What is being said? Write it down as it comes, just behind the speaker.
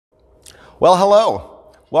Well,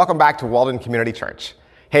 hello. Welcome back to Walden Community Church.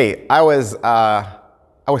 Hey, I was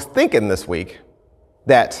thinking this week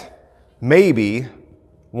that maybe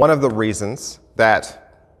one of the reasons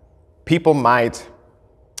that people might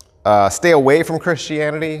stay away from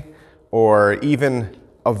Christianity or even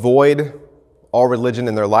avoid all religion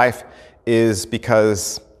in their life is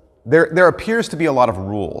because there appears to be a lot of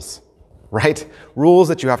rules, right? Rules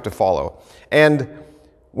that you have to follow. And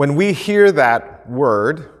when we hear that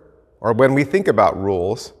word, or when we think about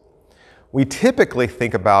rules, we typically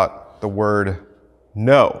think about the word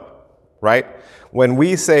no, right? When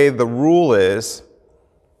we say the rule is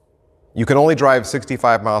you can only drive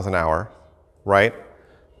 65 miles an hour, right?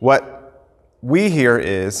 What we hear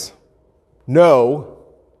is no,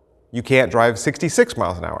 you can't drive 66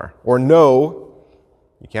 miles an hour, or no,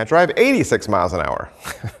 you can't drive 86 miles an hour.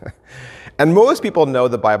 And most people know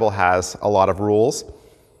the Bible has a lot of rules.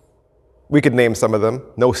 We could name some of them: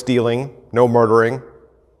 no stealing, no murdering.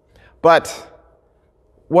 But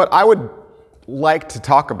what I would like to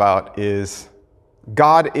talk about is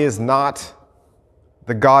God is not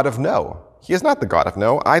the God of no. He is not the God of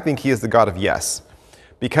no. I think he is the God of yes,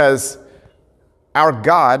 because our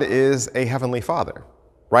God is a heavenly Father,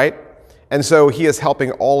 right? And so he is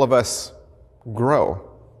helping all of us grow.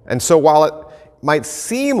 And so while it might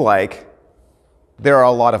seem like there are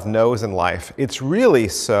a lot of no's in life, it's really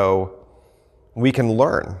so we can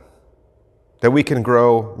learn, that we can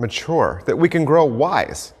grow mature, that we can grow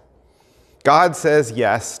wise. God says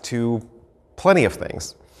yes to plenty of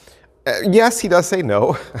things. Yes, he does say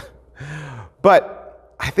no,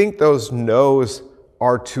 but I think those no's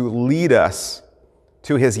are to lead us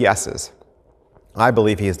to his yeses. I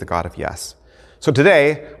believe he is the God of yes. So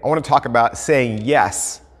today, I want to talk about saying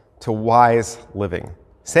yes to wise living.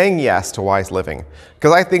 Saying yes to wise living,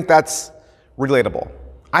 because I think that's relatable.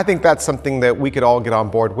 I think that's something that we could all get on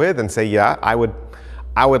board with and say, yeah, I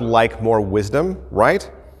would like more wisdom, right?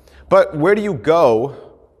 But where do you go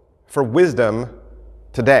for wisdom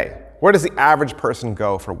today? Where does the average person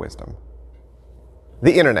go for wisdom?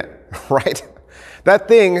 The internet, right? That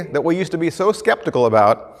thing that we used to be so skeptical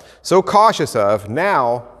about, so cautious of,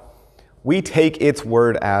 now we take its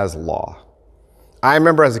word as law. I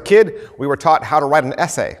remember as a kid, we were taught how to write an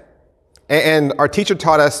essay. And our teacher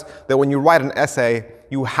taught us that when you write an essay,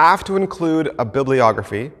 you have to include a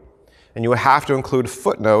bibliography and you have to include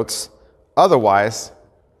footnotes. Otherwise,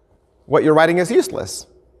 what you're writing is useless.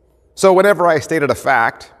 So whenever I stated a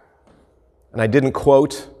fact and I didn't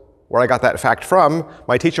quote where I got that fact from,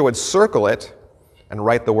 my teacher would circle it and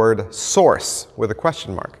write the word source with a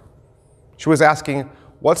question mark. She was asking,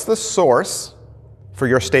 what's the source for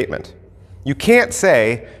your statement? You can't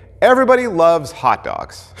say, everybody loves hot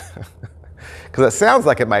dogs, because it sounds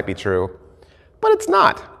like it might be true, but it's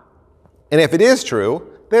not. And if it is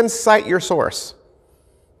true, then cite your source.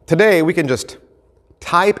 Today, we can just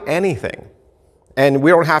type anything, and we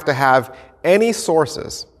don't have to have any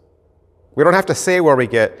sources. We don't have to say where we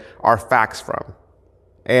get our facts from.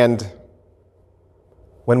 And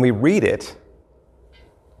when we read it,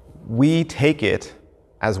 we take it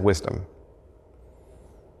as wisdom.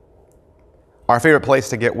 Our favorite place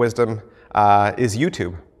to get wisdom is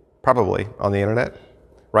YouTube, probably on the internet,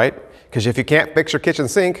 right? Because if you can't fix your kitchen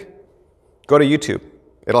sink, go to YouTube.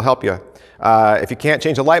 It'll help you. If you can't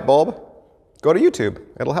change a light bulb, go to YouTube.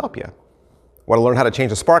 It'll help you. Want to learn how to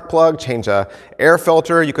change a spark plug, change an air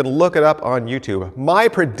filter? You can look it up on YouTube. My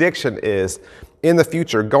prediction is, in the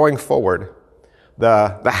future, going forward,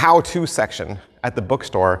 the how-to section at the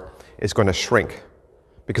bookstore is going to shrink.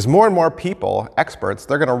 Because more and more people, experts,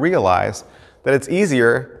 they're going to realize that it's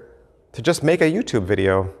easier to just make a YouTube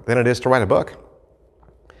video than it is to write a book.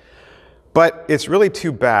 But it's really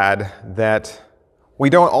too bad that we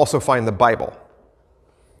don't also find the Bible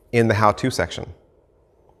in the how-to section.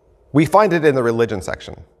 We find it in the religion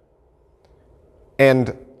section.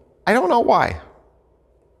 And I don't know why.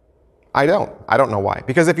 I don't know why.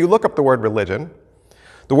 Because if you look up the word religion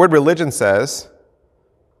says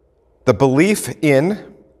the belief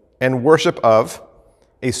in and worship of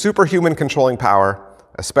a superhuman controlling power,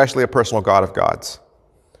 especially a personal God of gods,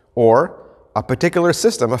 or a particular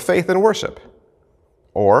system of faith and worship,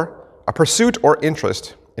 or a pursuit or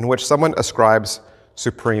interest in which someone ascribes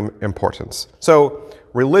supreme importance. So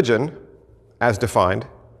religion, as defined,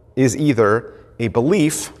 is either a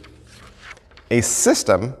belief, a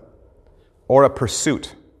system, or a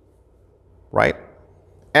pursuit, right?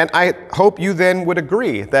 And I hope you then would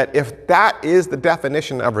agree that if that is the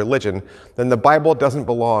definition of religion, then the Bible doesn't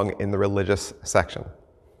belong in the religious section.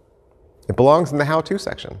 It belongs in the how-to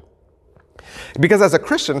section. Because as a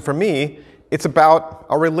Christian, for me, it's about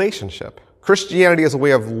a relationship. Christianity is a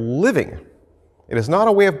way of living, It is not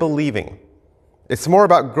a way of believing. It's more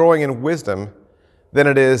about growing in wisdom than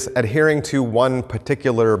it is adhering to one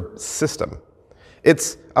particular system.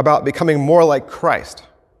 It's about becoming more like Christ.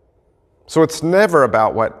 So it's never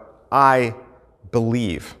about what I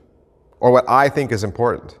believe or what I think is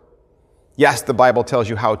important. Yes, the Bible tells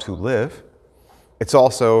you how to live. It's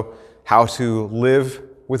also how to live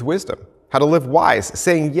with wisdom, how to live wise.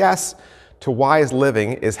 Saying yes to wise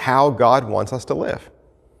living is how God wants us to live.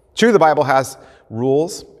 True, the Bible has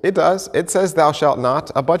rules. It does. It says thou shalt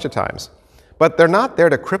not a bunch of times. But they're not there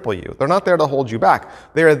to cripple you. They're not there to hold you back.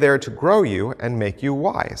 They're there to grow you and make you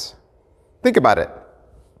wise. Think about it.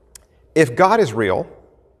 If God is real,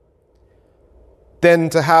 then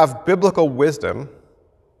to have biblical wisdom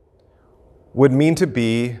would mean to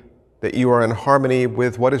be that you are in harmony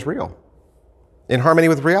with what is real, in harmony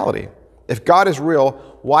with reality. If God is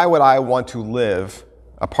real, why would I want to live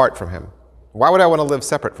apart from him? Why would I want to live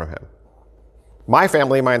separate from him? My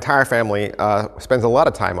family, my entire family, spends a lot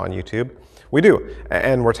of time on YouTube. We do,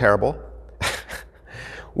 and we're terrible.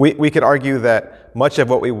 We could argue that much of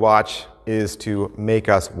what we watch is to make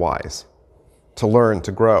us wise, to learn,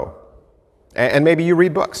 to grow. And maybe you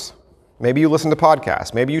read books. Maybe you listen to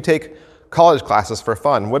podcasts. Maybe you take college classes for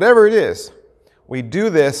fun. Whatever it is, we do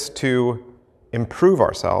this to improve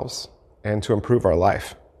ourselves and to improve our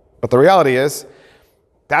life. But the reality is,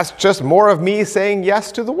 that's just more of me saying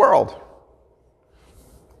yes to the world.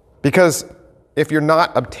 Because if you're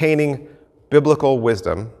not obtaining biblical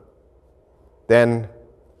wisdom, then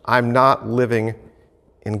I'm not living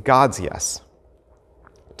in God's yes.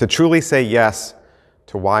 To truly say yes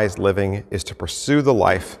to wise living is to pursue the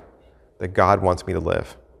life that God wants me to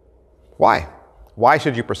live. Why? Why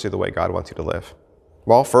should you pursue the way God wants you to live?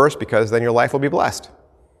 Well, first, because then your life will be blessed.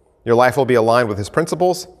 Your life will be aligned with his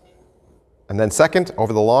principles. And then second,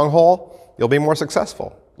 over the long haul, you'll be more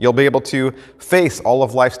successful. You'll be able to face all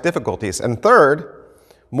of life's difficulties. And third,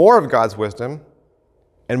 more of God's wisdom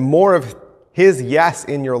and more of his yes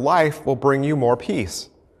in your life will bring you more peace.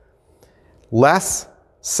 Less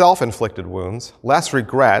self-inflicted wounds, less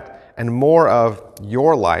regret, and more of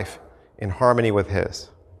your life in harmony with his.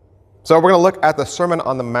 So we're going to look at the Sermon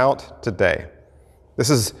on the Mount today. This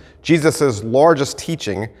is Jesus' largest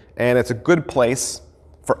teaching, and it's a good place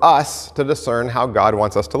for us to discern how God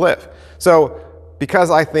wants us to live. So,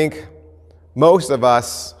 because I think most of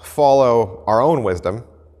us follow our own wisdom,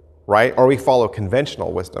 right? Or we follow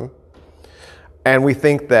conventional wisdom, and we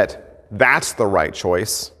think that that's the right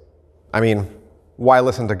choice. I mean, why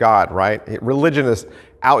listen to God, right? Religion is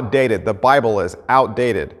outdated. The Bible is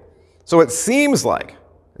outdated. So it seems like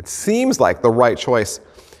the right choice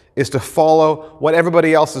is to follow what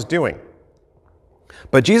everybody else is doing.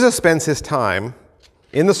 But Jesus spends his time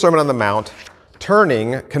in the Sermon on the Mount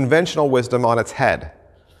turning conventional wisdom on its head.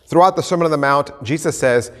 Throughout the Sermon on the Mount, Jesus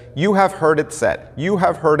says, you have heard it said, you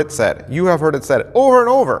have heard it said, you have heard it said, over and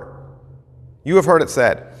over. You have heard it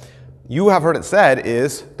said. You have heard it said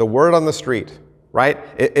is the word on the street, right?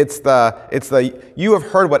 It's the you have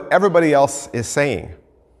heard what everybody else is saying.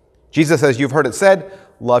 Jesus says, you've heard it said,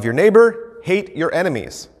 love your neighbor, hate your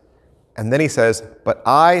enemies. And then he says, but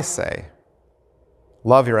I say,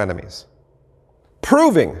 love your enemies.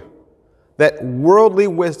 Proving that worldly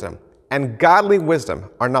wisdom and godly wisdom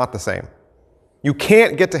are not the same. You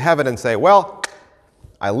can't get to heaven and say, well,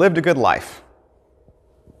 I lived a good life.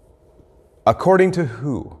 According to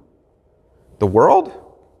who? The world?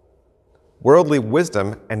 Worldly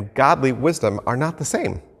wisdom and godly wisdom are not the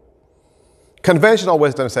same. Conventional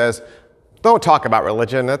wisdom says, don't talk about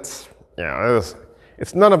religion. It's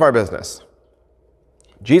none of our business.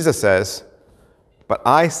 Jesus says, but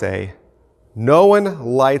I say, no one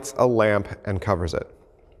lights a lamp and covers it.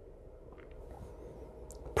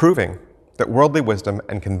 Proving that worldly wisdom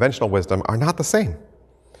and conventional wisdom are not the same.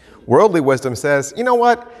 Worldly wisdom says, you know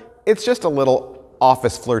what? It's just a little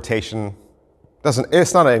office flirtation.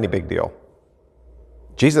 It's not any big deal.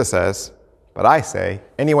 Jesus says, but I say,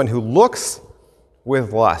 anyone who looks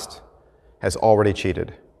with lust has already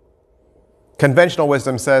cheated. Conventional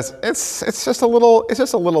wisdom says, it's just a little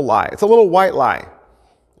lie. It's a little white lie.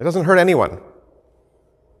 It doesn't hurt anyone.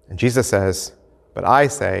 And Jesus says, but I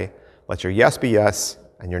say, let your yes be yes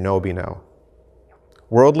and your no be no.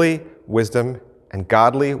 Worldly wisdom and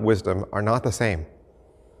godly wisdom are not the same.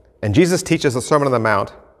 And Jesus teaches the Sermon on the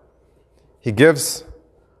Mount. He gives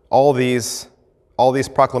all these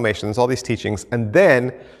proclamations, all these teachings, and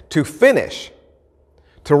then to finish,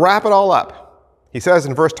 to wrap it all up, he says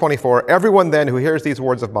in verse 24, everyone then who hears these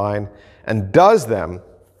words of mine and does them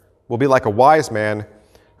will be like a wise man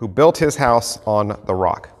who built his house on the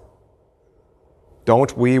rock.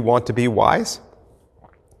 Don't we want to be wise?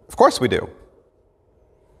 Of course we do.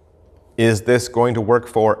 is this going to work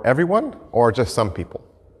for everyone or just some people?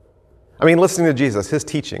 I mean, listening to Jesus, his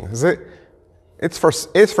teaching, it's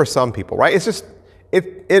for some people, right?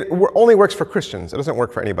 It only works for Christians. It doesn't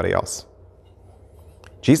work for anybody else.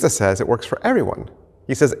 Jesus says it works for everyone.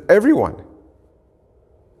 He says everyone.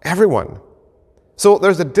 Everyone. So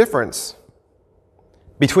there's a difference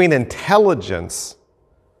between intelligence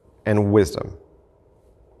and wisdom.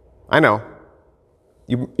 I know.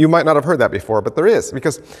 You might not have heard that before, but there is.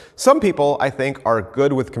 Because some people, I think, are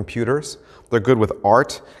good with computers. They're good with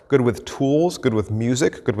art, good with tools, good with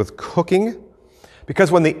music, good with cooking.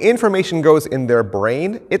 Because when the information goes in their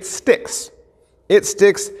brain, it sticks. It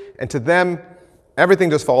sticks, and to them, everything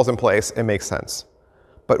just falls in place and makes sense.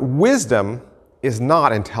 But wisdom is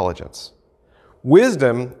not intelligence.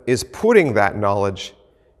 Wisdom is putting that knowledge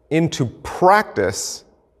into practice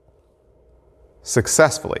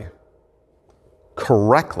successfully,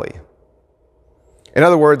 correctly. In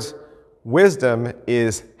other words, wisdom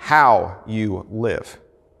is how you live.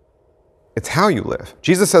 It's how you live.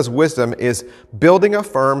 Jesus says wisdom is building a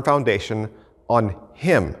firm foundation on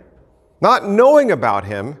him. Not knowing about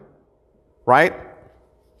him, right?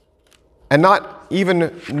 And not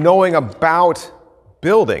even knowing about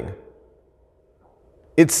building.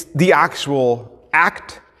 It's the actual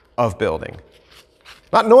act of building.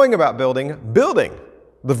 Not knowing about building, building,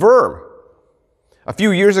 the verb. A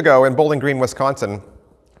few years ago in Bowling Green, Wisconsin,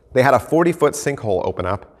 they had a 40-foot sinkhole open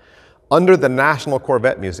up under the National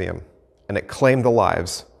Corvette Museum, and it claimed the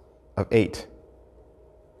lives of 8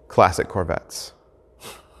 classic Corvettes.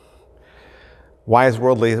 Why is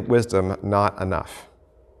worldly wisdom not enough?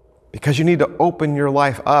 Because you need to open your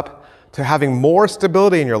life up to having more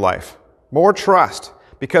stability in your life, more trust.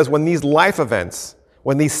 Because when these life events,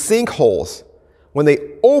 when these sinkholes, when they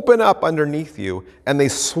open up underneath you and they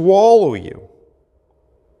swallow you,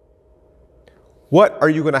 what are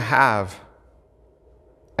you going to have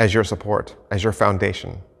as your support, as your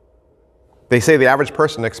foundation? They say the average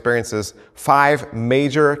person experiences 5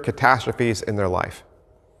 major catastrophes in their life.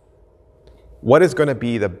 What is going to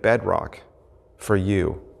be the bedrock for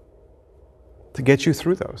you to get you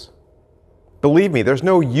through those? Believe me, there's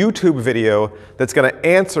no YouTube video that's going to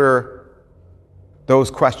answer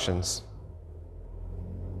those questions.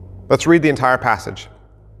 Let's read the entire passage.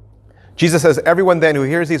 Jesus says, "Everyone then who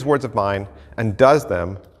hears these words of mine and does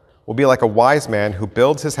them will be like a wise man who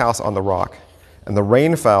builds his house on the rock. And the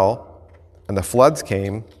rain fell, and the floods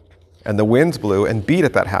came, and the winds blew and beat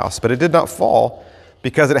at that house, but it did not fall,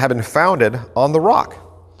 because it had been founded on the rock.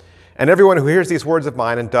 And everyone who hears these words of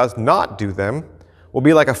mine and does not do them will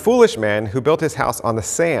be like a foolish man who built his house on the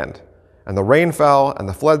sand. And the rain fell, and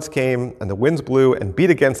the floods came, and the winds blew and beat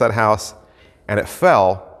against that house, and it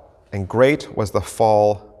fell, and great was the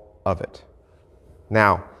fall of it."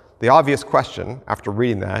 Now, the obvious question after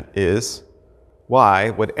reading that is,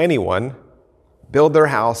 why would anyone build their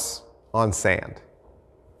house on sand?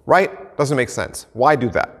 Right? Doesn't make sense. Why do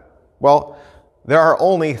that? Well, there are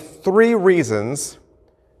only 3 reasons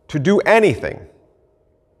to do anything.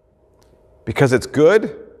 Because it's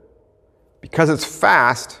good, because it's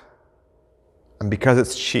fast, and because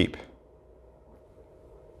it's cheap.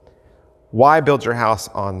 Why build your house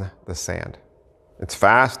on the sand? It's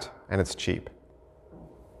fast and it's cheap.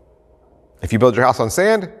 If you build your house on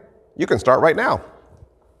sand, you can start right now.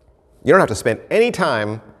 You don't have to spend any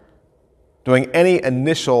time doing any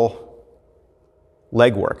initial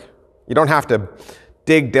legwork. You don't have to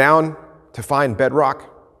dig down to find bedrock.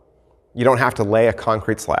 You don't have to lay a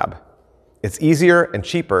concrete slab. It's easier and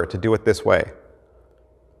cheaper to do it this way.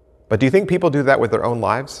 But do you think people do that with their own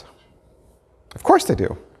lives? Of course they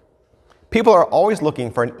do. People are always looking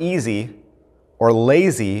for an easy or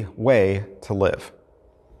lazy way to live.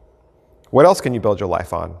 What else can you build your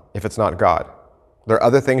life on if it's not God? There are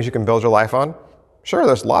other things you can build your life on? Sure,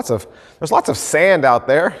 there's lots of sand out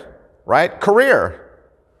there, right? Career.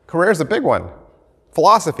 Career is a big one.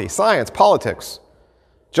 Philosophy, science, politics,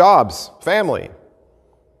 jobs, family.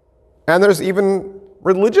 And there's even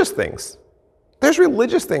religious things. There's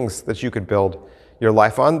religious things that you could build your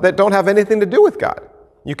life on that don't have anything to do with God.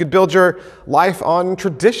 You could build your life on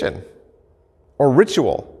tradition or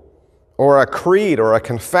ritual or a creed or a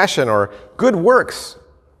confession or good works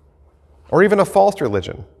or even a false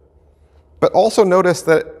religion. But also notice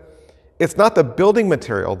that it's not the building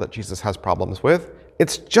material that Jesus has problems with.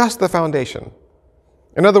 It's just the foundation.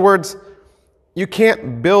 In other words, you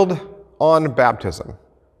can't build on baptism.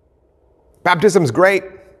 Baptism's great.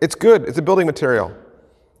 It's good. It's a building material.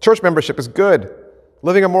 Church membership is good.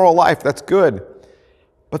 Living a moral life, that's good.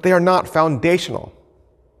 But they are not foundational.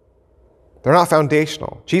 They're not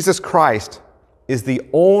foundational. Jesus Christ is the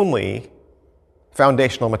only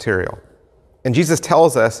foundational material. And Jesus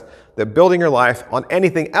tells us that building your life on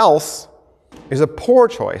anything else is a poor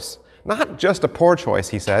choice. Not just a poor choice,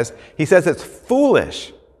 he says. He says it's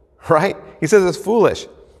foolish, right? He says it's foolish.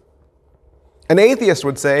 An atheist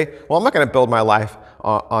would say, well, I'm not going to build my life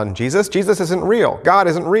on Jesus. Jesus isn't real. God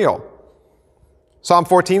isn't real. Psalm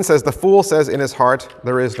 14 says, the fool says in his heart,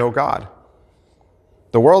 there is no God.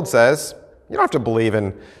 The world says, you don't have to believe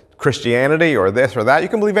in Christianity or this or that. You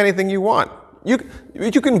can believe anything you want. You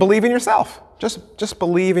can believe in yourself. Just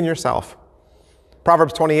believe in yourself.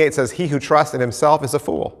 Proverbs 28 says, he who trusts in himself is a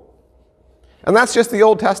fool. And that's just the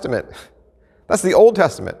Old Testament. That's the Old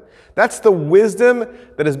Testament. That's the wisdom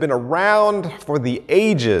that has been around for the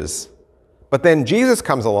ages. But then Jesus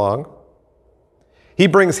comes along. He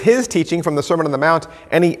brings his teaching from the Sermon on the Mount,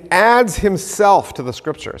 and he adds himself to the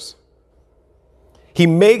Scriptures. He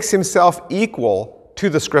makes himself equal to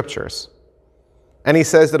the Scriptures. And he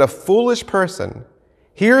says that a foolish person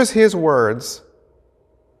hears his words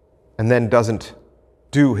and then doesn't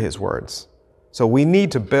do his words. So we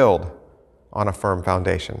need to build on a firm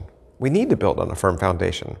foundation. We need to build on a firm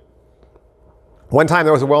foundation. One time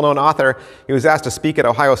there was a well-known author. He was asked to speak at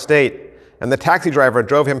Ohio State, and the taxi driver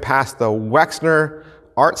drove him past the Wexner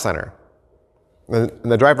Art Center. And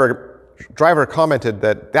the driver commented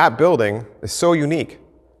that that building is so unique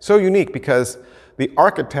because the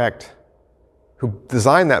architect who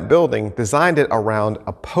designed that building designed it around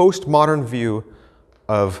a postmodern view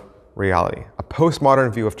of reality, a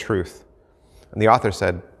postmodern view of truth. And the author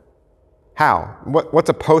said, how? What's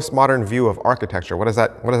a postmodern view of architecture? What does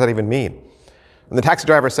that even mean? And the taxi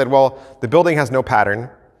driver said, well, the building has no pattern.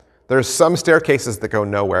 There's some staircases that go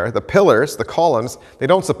nowhere. The pillars, the columns, they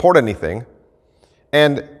don't support anything.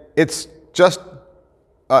 And it's just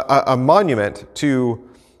a monument to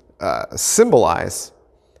symbolize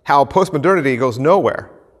how postmodernity goes nowhere,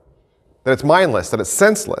 that it's mindless, that it's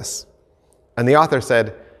senseless. And the author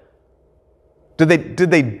said, did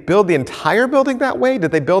they build the entire building that way?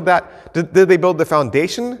 Did they build the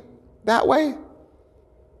foundation that way?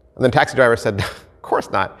 And the taxi driver said, of course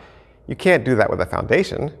not. You can't do that with a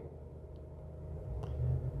foundation.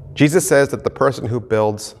 Jesus says that the person who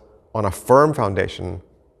builds on a firm foundation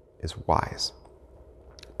is wise.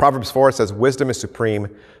 Proverbs 4 says, wisdom is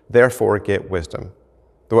supreme, therefore get wisdom.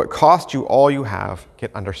 Though it cost you all you have,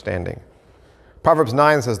 get understanding. Proverbs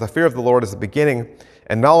 9 says, the fear of the Lord is the beginning,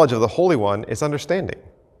 and knowledge of the Holy One is understanding.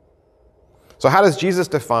 So how does Jesus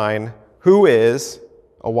define who is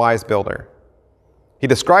a wise builder? He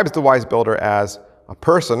describes the wise builder as a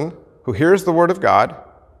person who hears the word of God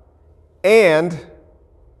and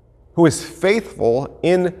who is faithful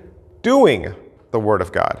in doing the word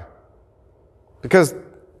of God. Because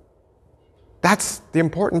that's the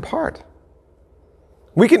important part.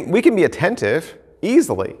 We can be attentive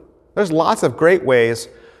easily. There's lots of great ways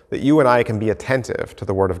that you and I can be attentive to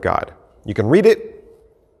the Word of God. You can read it.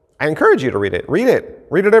 I encourage you to read it. Read it.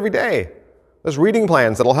 Read it every day. There's reading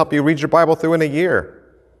plans that'll help you read your Bible through in a year.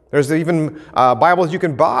 There's even Bibles you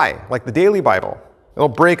can buy, like the Daily Bible. It'll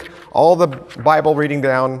break all the Bible reading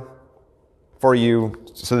down for you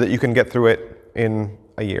so that you can get through it in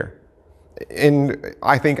a year. And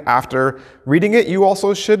I think after reading it, you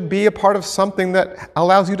also should be a part of something that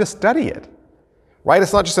allows you to study it. Right?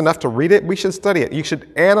 It's not just enough to read it. We should study it. You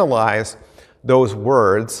should analyze those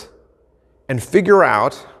words and figure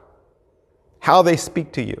out how they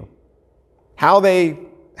speak to you, how they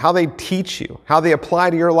teach you, how they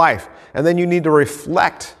apply to your life. And then you need to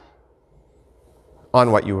reflect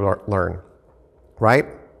on what you learn, right?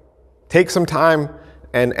 Take some time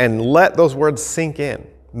and let those words sink in.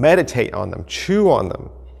 Meditate on them, chew on them.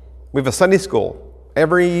 We have a Sunday school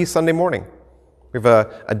every Sunday morning. We have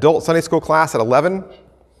an adult Sunday school class at 11.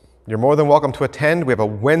 You're more than welcome to attend. We have a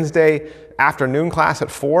Wednesday afternoon class at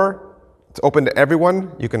 4. It's open to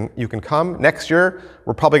everyone. You can come. Next year,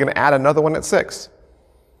 we're probably going to add another one at 6.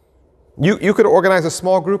 You could organize a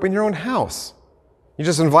small group in your own house. You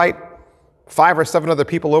just invite 5 or 7 other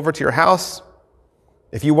people over to your house.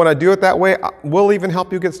 If you want to do it that way, we'll even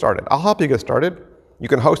help you get started. I'll help you get started. You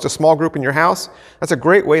can host a small group in your house. That's a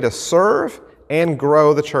great way to serve and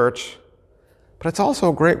grow the church. But it's also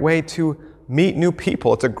a great way to meet new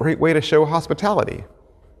people. It's a great way to show hospitality.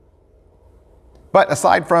 But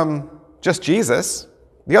aside from just Jesus,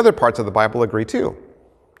 the other parts of the Bible agree too.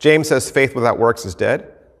 James says faith without works is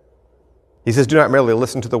dead. He says, do not merely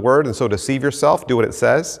listen to the word and so deceive yourself. Do what it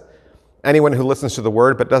says. Anyone who listens to the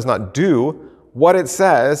word but does not do what it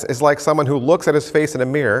says is like someone who looks at his face in a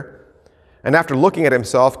mirror and after looking at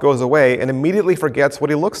himself goes away and immediately forgets what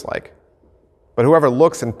he looks like. But whoever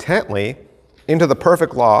looks intently into the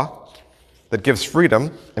perfect law that gives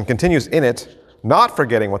freedom and continues in it, not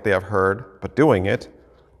forgetting what they have heard, but doing it,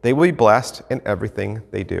 they will be blessed in everything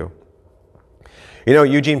they do. You know,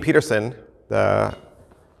 Eugene Peterson, the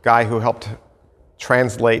guy who helped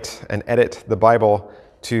translate and edit the Bible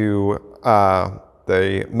to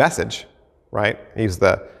the Message, right? He was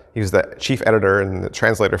the chief editor and the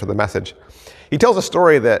translator for the Message. He tells a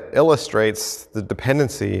story that illustrates the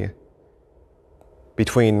dependency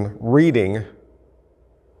between reading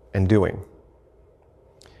and doing.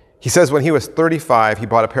 He says when he was 35, he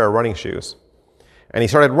bought a pair of running shoes. And he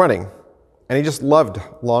started running. And he just loved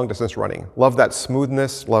long-distance running. Loved that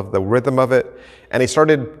smoothness, loved the rhythm of it. And he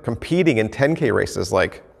started competing in 10K races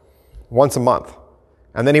like once a month.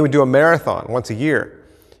 And then he would do a marathon once a year.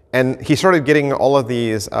 And he started getting all of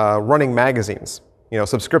these running magazines, you know,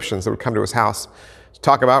 subscriptions that would come to his house to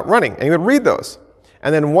talk about running. And he would read those.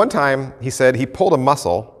 And then one time, he said he pulled a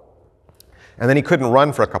muscle, and then he couldn't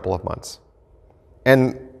run for a couple of months.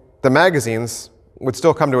 And the magazines would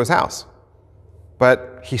still come to his house,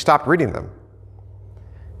 but he stopped reading them.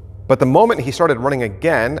 But the moment he started running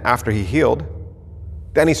again after he healed,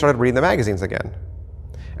 then he started reading the magazines again.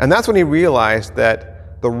 And that's when he realized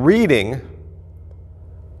that the reading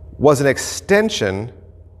was an extension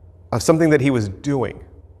of something that he was doing,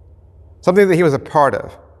 something that he was a part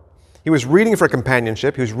of. He was reading for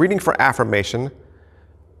companionship, he was reading for affirmation,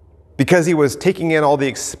 because he was taking in all the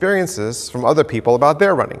experiences from other people about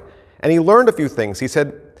their running. And he learned a few things, he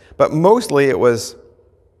said, but mostly it was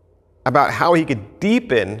about how he could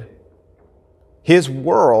deepen his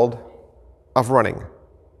world of running.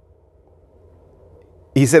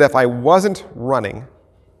 He said, if I wasn't running,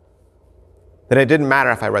 then it didn't matter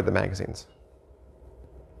if I read the magazines.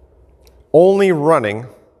 Only running,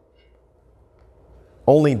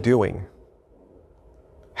 only doing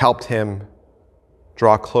helped him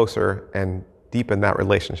draw closer and deepen that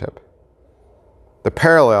relationship. The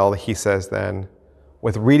parallel, he says then,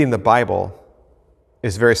 with reading the Bible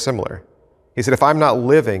is very similar. He said, if I'm not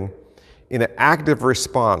living in an active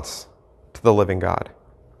response to the living God,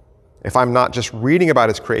 if I'm not just reading about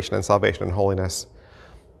his creation and salvation and holiness,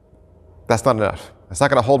 that's not enough. It's not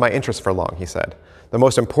going to hold my interest for long, he said. The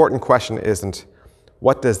most important question isn't,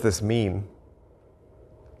 what does this mean?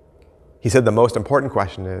 He said the most important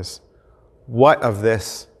question is, what of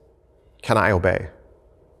this can I obey?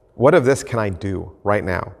 What of this can I do right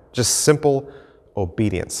now? Just simple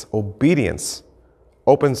obedience. Obedience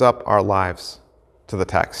opens up our lives to the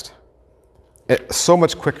text. It's so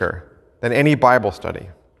much quicker than any Bible study.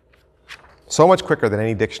 So much quicker than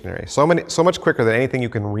any dictionary. So much quicker than anything you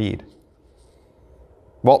can read.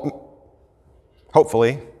 Well,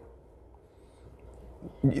 hopefully,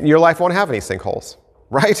 your life won't have any sinkholes,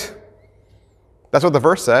 right? That's what the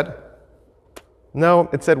verse said. No,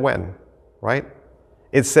 it said when, right?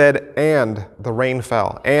 It said, and the rain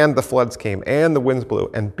fell, and the floods came, and the winds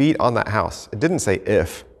blew, and beat on that house. It didn't say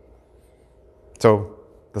if. So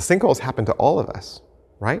the sinkholes happen to all of us,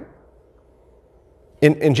 right?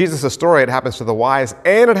 In Jesus' story, it happens to the wise,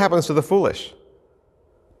 and it happens to the foolish.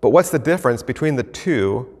 But what's the difference between the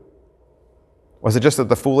two? Was it just that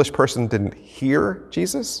the foolish person didn't hear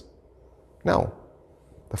Jesus? No.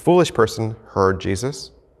 The foolish person heard Jesus.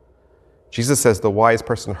 Jesus says the wise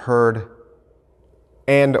person heard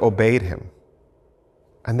and obeyed him.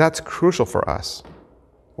 And that's crucial for us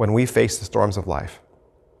when we face the storms of life.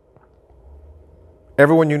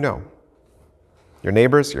 Everyone you know, your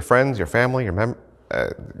neighbors, your friends, your family,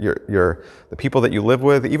 the people that you live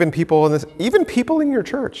with, even people in your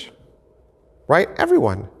church, right?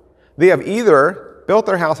 Everyone. They have either built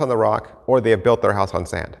their house on the rock or they have built their house on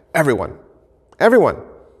sand. Everyone. Everyone.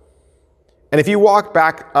 And if you walk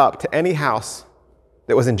back up to any house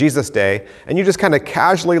that was in Jesus' day, and you just kind of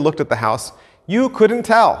casually looked at the house, you couldn't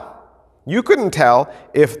tell. You couldn't tell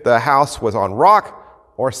if the house was on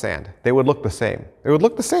rock or sand. They would look the same. They would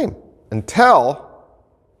look the same until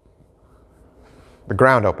the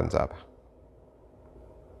ground opens up.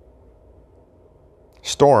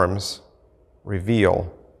 Storms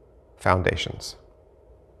reveal foundations.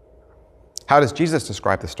 How does Jesus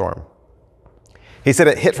describe the storm? He said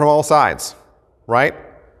it hit from all sides, right?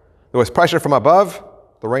 There was pressure from above,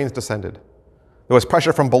 the rains descended. There was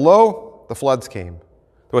pressure from below, the floods came.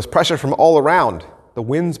 There was pressure from all around, the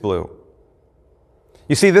winds blew.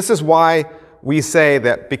 You see, this is why we say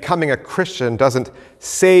that becoming a Christian doesn't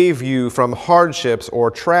save you from hardships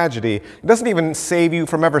or tragedy. It doesn't even save you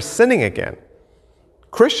from ever sinning again.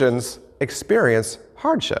 Christians experience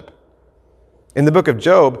hardship. In the book of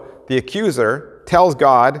Job, the accuser tells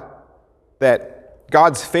God that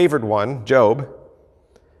God's favored one, Job,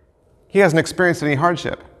 he hasn't experienced any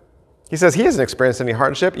hardship. He says he hasn't experienced any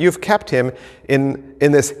hardship. You've kept him in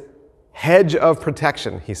this hedge of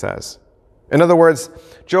protection, he says. In other words,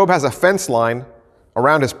 Job has a fence line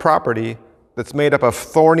around his property that's made up of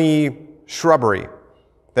thorny shrubbery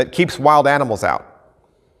that keeps wild animals out.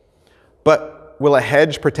 But will a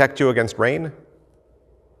hedge protect you against rain?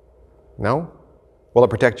 No. Will it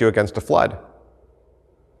protect you against a flood?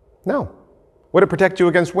 No. Would it protect you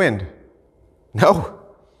against wind? No.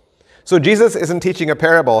 So Jesus isn't teaching a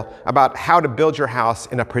parable about how to build your house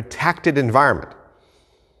in a protected environment.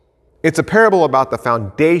 It's a parable about the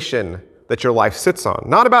foundation that your life sits on,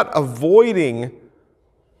 not about avoiding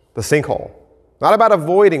the sinkhole, not about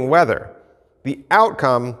avoiding weather. The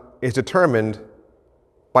outcome is determined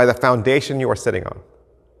by the foundation you are sitting on.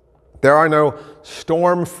 There are no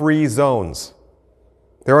storm-free zones.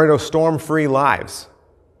 There are no storm-free lives.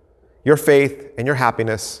 Your faith and your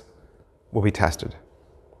happiness will be tested.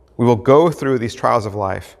 We will go through these trials of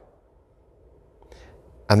life.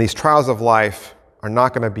 And these trials of life are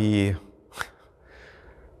not going to be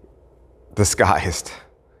disguised.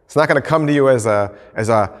 It's not going to come to you as a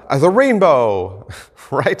rainbow,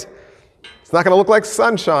 right? It's not going to look like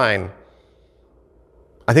sunshine.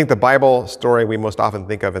 I think the Bible story we most often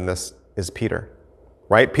think of in this is Peter,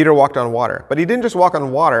 right? Peter walked on water, but he didn't just walk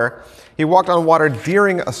on water. He walked on water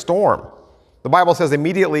during a storm. The Bible says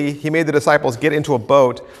immediately he made the disciples get into a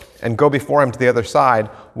boat and go before him to the other side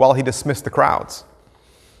while he dismissed the crowds.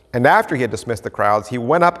 And after he had dismissed the crowds, he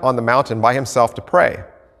went up on the mountain by himself to pray.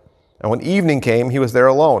 And when evening came, he was there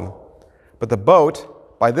alone. But the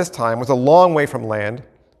boat, by this time, was a long way from land,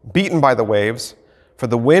 beaten by the waves, for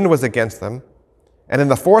the wind was against them. And in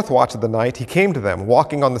the fourth watch of the night, he came to them,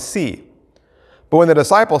 walking on the sea. But when the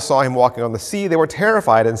disciples saw him walking on the sea, they were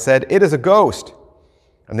terrified and said, "It is a ghost."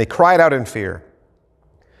 And they cried out in fear.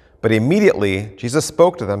 But immediately Jesus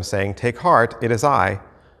spoke to them, saying, "Take heart, it is I.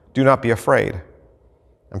 Do not be afraid."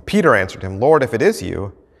 And Peter answered him, "Lord, if it is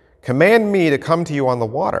you, command me to come to you on the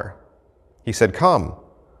water." He said, "Come."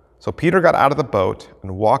 So Peter got out of the boat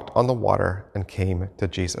and walked on the water and came to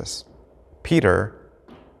Jesus. Peter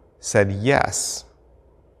said yes.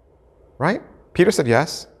 Right? Peter said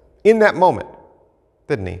yes in that moment,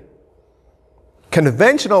 didn't he?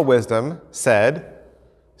 Conventional wisdom said,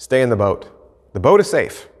 stay in the boat. The boat is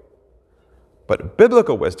safe. But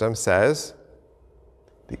biblical wisdom says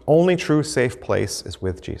the only true safe place is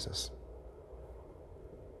with Jesus.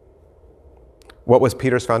 What was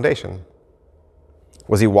Peter's foundation?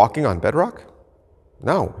 Was he walking on bedrock?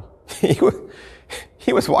 No. He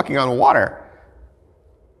was walking on water.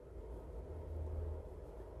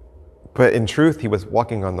 But in truth, he was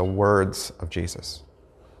walking on the words of Jesus.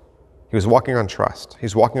 He was walking on trust. He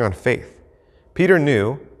was walking on faith. Peter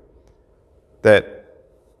knew that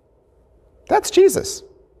that's Jesus.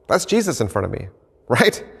 That's Jesus in front of me,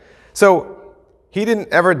 right? So he didn't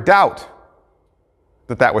ever doubt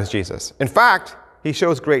that that was Jesus. In fact, he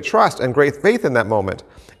shows great trust and great faith in that moment.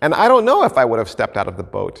 And I don't know if I would have stepped out of the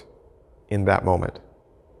boat in that moment.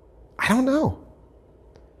 I don't know.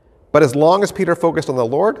 But as long as Peter focused on the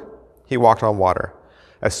Lord, he walked on water.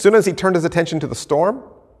 As soon as he turned his attention to the storm,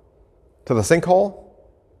 to the sinkhole,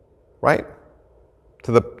 right?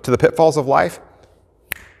 To the pitfalls of life,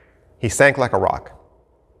 he sank like a rock.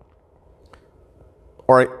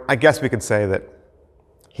 Or I guess we could say that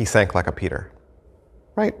he sank like a Peter,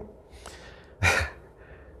 right?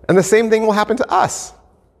 And the same thing will happen to us,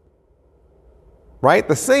 right?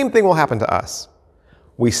 The same thing will happen to us.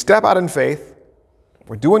 We step out in faith,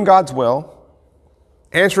 we're doing God's will,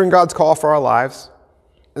 answering God's call for our lives,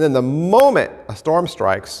 and then the moment a storm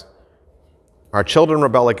strikes, our children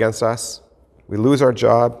rebel against us, we lose our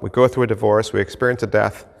job, we go through a divorce, we experience a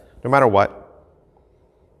death, no matter what,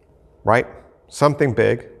 right? Something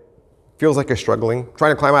big, feels like you're struggling,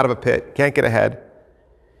 trying to climb out of a pit, can't get ahead.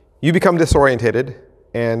 You become disoriented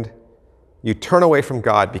and you turn away from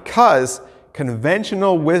God because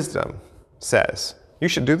conventional wisdom says, you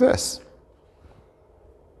should do this.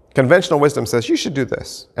 Conventional wisdom says, you should do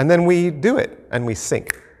this. And then we do it and we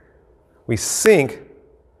sink. We sink.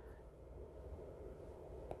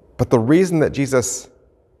 But the reason that Jesus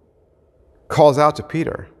calls out to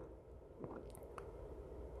Peter,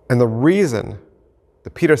 and the reason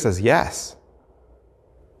that Peter says yes,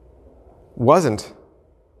 wasn't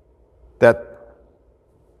that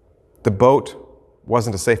the boat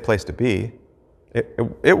wasn't a safe place to be.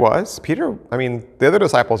 It was. Peter, the other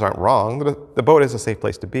disciples aren't wrong. The boat is a safe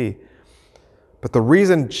place to be. But the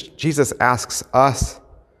reason Jesus asks us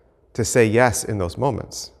to say yes in those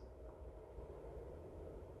moments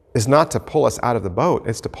is not to pull us out of the boat.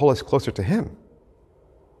 It's to pull us closer to Him.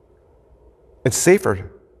 It's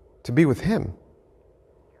safer to be with Him.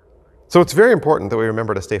 So it's very important that we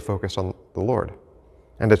remember to stay focused on the Lord.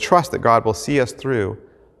 and to trust that God will see us through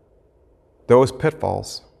those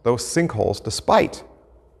pitfalls, those sinkholes, despite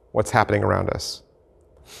what's happening around us.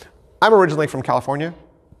 I'm originally from California.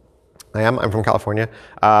 I'm from California.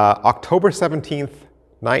 October 17th,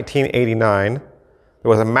 1989, there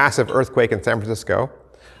was a massive earthquake in San Francisco.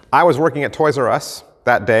 I was working at Toys R Us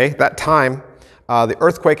that day, that time. The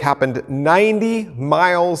earthquake happened 90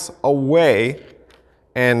 miles away,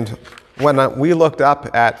 and when we looked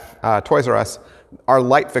up at Toys R Us, our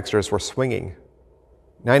light fixtures were swinging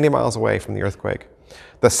 90 miles away from the earthquake.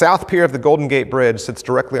 The south pier of the Golden Gate Bridge sits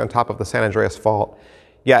directly on top of the San Andreas Fault,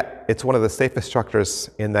 yet it's one of the safest structures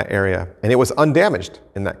in that area, and it was undamaged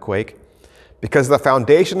in that quake because the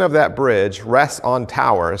foundation of that bridge rests on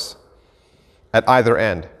towers at either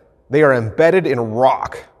end. They are embedded in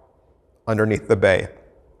rock underneath the bay.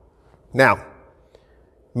 Now,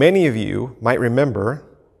 many of you might remember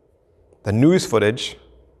the news footage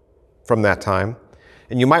from that time,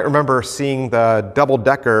 and you might remember seeing the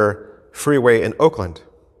double-decker freeway in Oakland,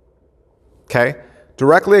 okay,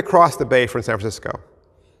 directly across the bay from San Francisco.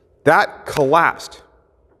 That collapsed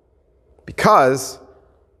because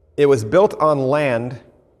it was built on land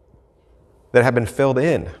that had been filled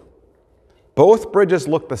in. Both bridges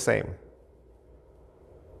looked the same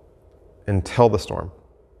until the storm.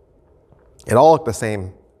 It all looked the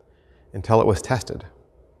same until it was tested.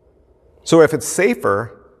 So if it's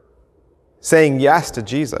safer saying yes to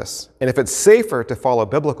Jesus, and if it's safer to follow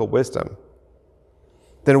biblical wisdom,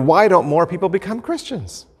 then why don't more people become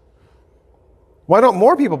Christians? Why don't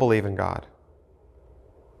more people believe in God?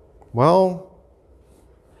 Well,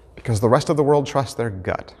 because the rest of the world trusts their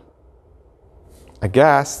gut. I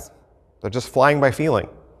guess they're just flying by feeling,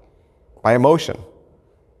 by emotion.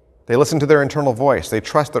 They listen to their internal voice. They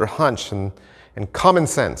trust their hunch and common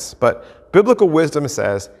sense. But biblical wisdom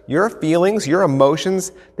says your feelings, your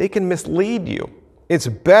emotions, they can mislead you. It's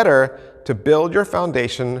better to build your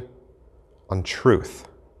foundation on truth.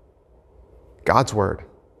 God's word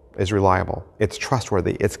is reliable. It's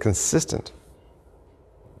trustworthy. It's consistent.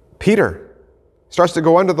 Peter starts to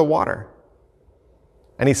go under the water.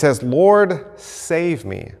 And he says, "Lord, save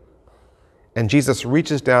me." And Jesus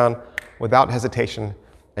reaches down without hesitation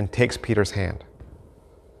and takes Peter's hand.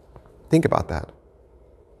 Think about that.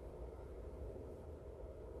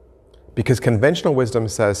 Because conventional wisdom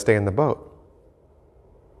says stay in the boat.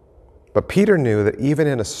 But Peter knew that even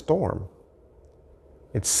in a storm,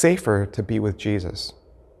 it's safer to be with Jesus.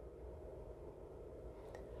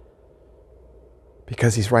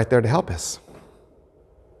 Because he's right there to help us.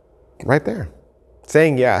 Right there.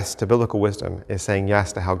 Saying yes to biblical wisdom is saying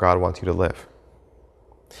yes to how God wants you to live.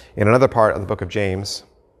 In another part of the book of James,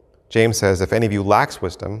 James says, if any of you lacks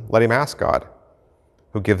wisdom, let him ask God,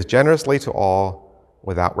 who gives generously to all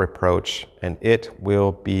without reproach, and it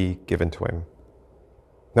will be given to him.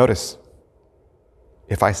 Notice,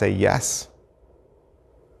 if I say yes,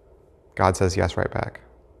 God says yes right back.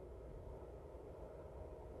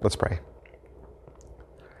 Let's pray.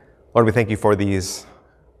 Lord, we thank you for these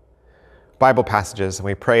Bible passages, and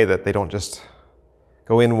we pray that they don't just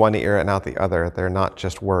go in one ear and out the other. They're not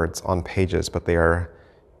just words on pages, but they are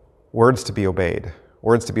words to be obeyed,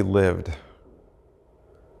 words to be lived,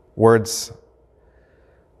 words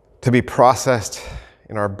to be processed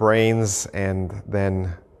in our brains and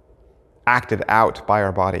then acted out by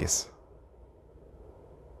our bodies.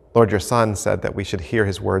 Lord, your Son said that we should hear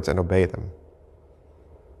his words and obey them.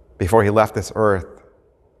 Before he left this earth,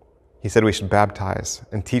 he said we should baptize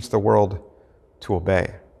and teach the world to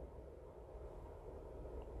obey.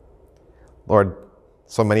 Lord,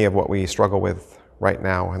 so many of what we struggle with right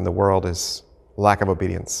now in the world is lack of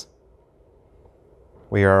obedience.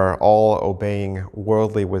 We are all obeying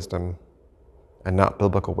worldly wisdom and not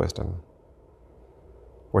biblical wisdom.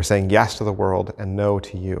 We're saying yes to the world and no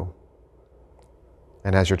to you.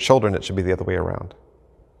 And as your children, it should be the other way around.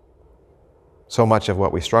 So much of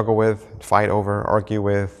what we struggle with, fight over, argue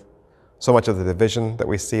with, so much of the division that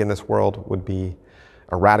we see in this world would be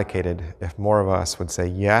eradicated if more of us would say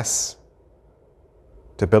yes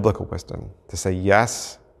to biblical wisdom, to say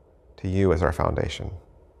yes to you as our foundation.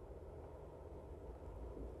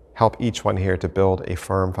 Help each one here to build a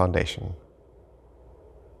firm foundation.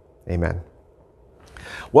 Amen.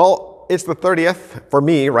 Well, it's the 30th. For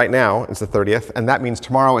me, right now, it's the 30th, and that means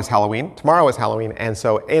tomorrow is Halloween. Tomorrow is Halloween, and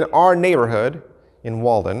so in our neighborhood in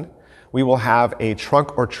Walden, we will have a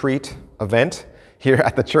trunk or treat event here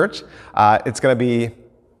at the church. It's going to be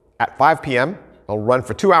at 5 p.m. It'll run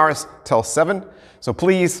for 2 hours till 7. So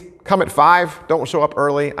please come at 5. Don't show up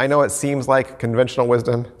early. I know it seems like conventional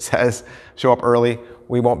wisdom says show up early.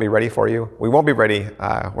 We won't be ready for you. We won't be ready.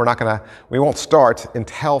 We won't start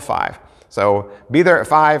until 5. So be there at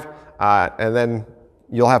 5, and then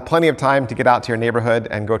you'll have plenty of time to get out to your neighborhood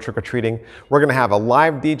and go trick-or-treating. We're going to have a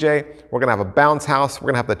live DJ. We're going to have a bounce house. We're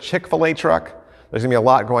going to have the Chick-fil-A truck. There's going to be a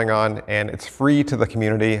lot going on, and it's free to the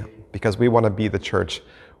community because we want to be the church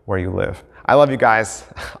where you live. I love you guys.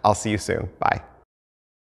 I'll see you soon. Bye.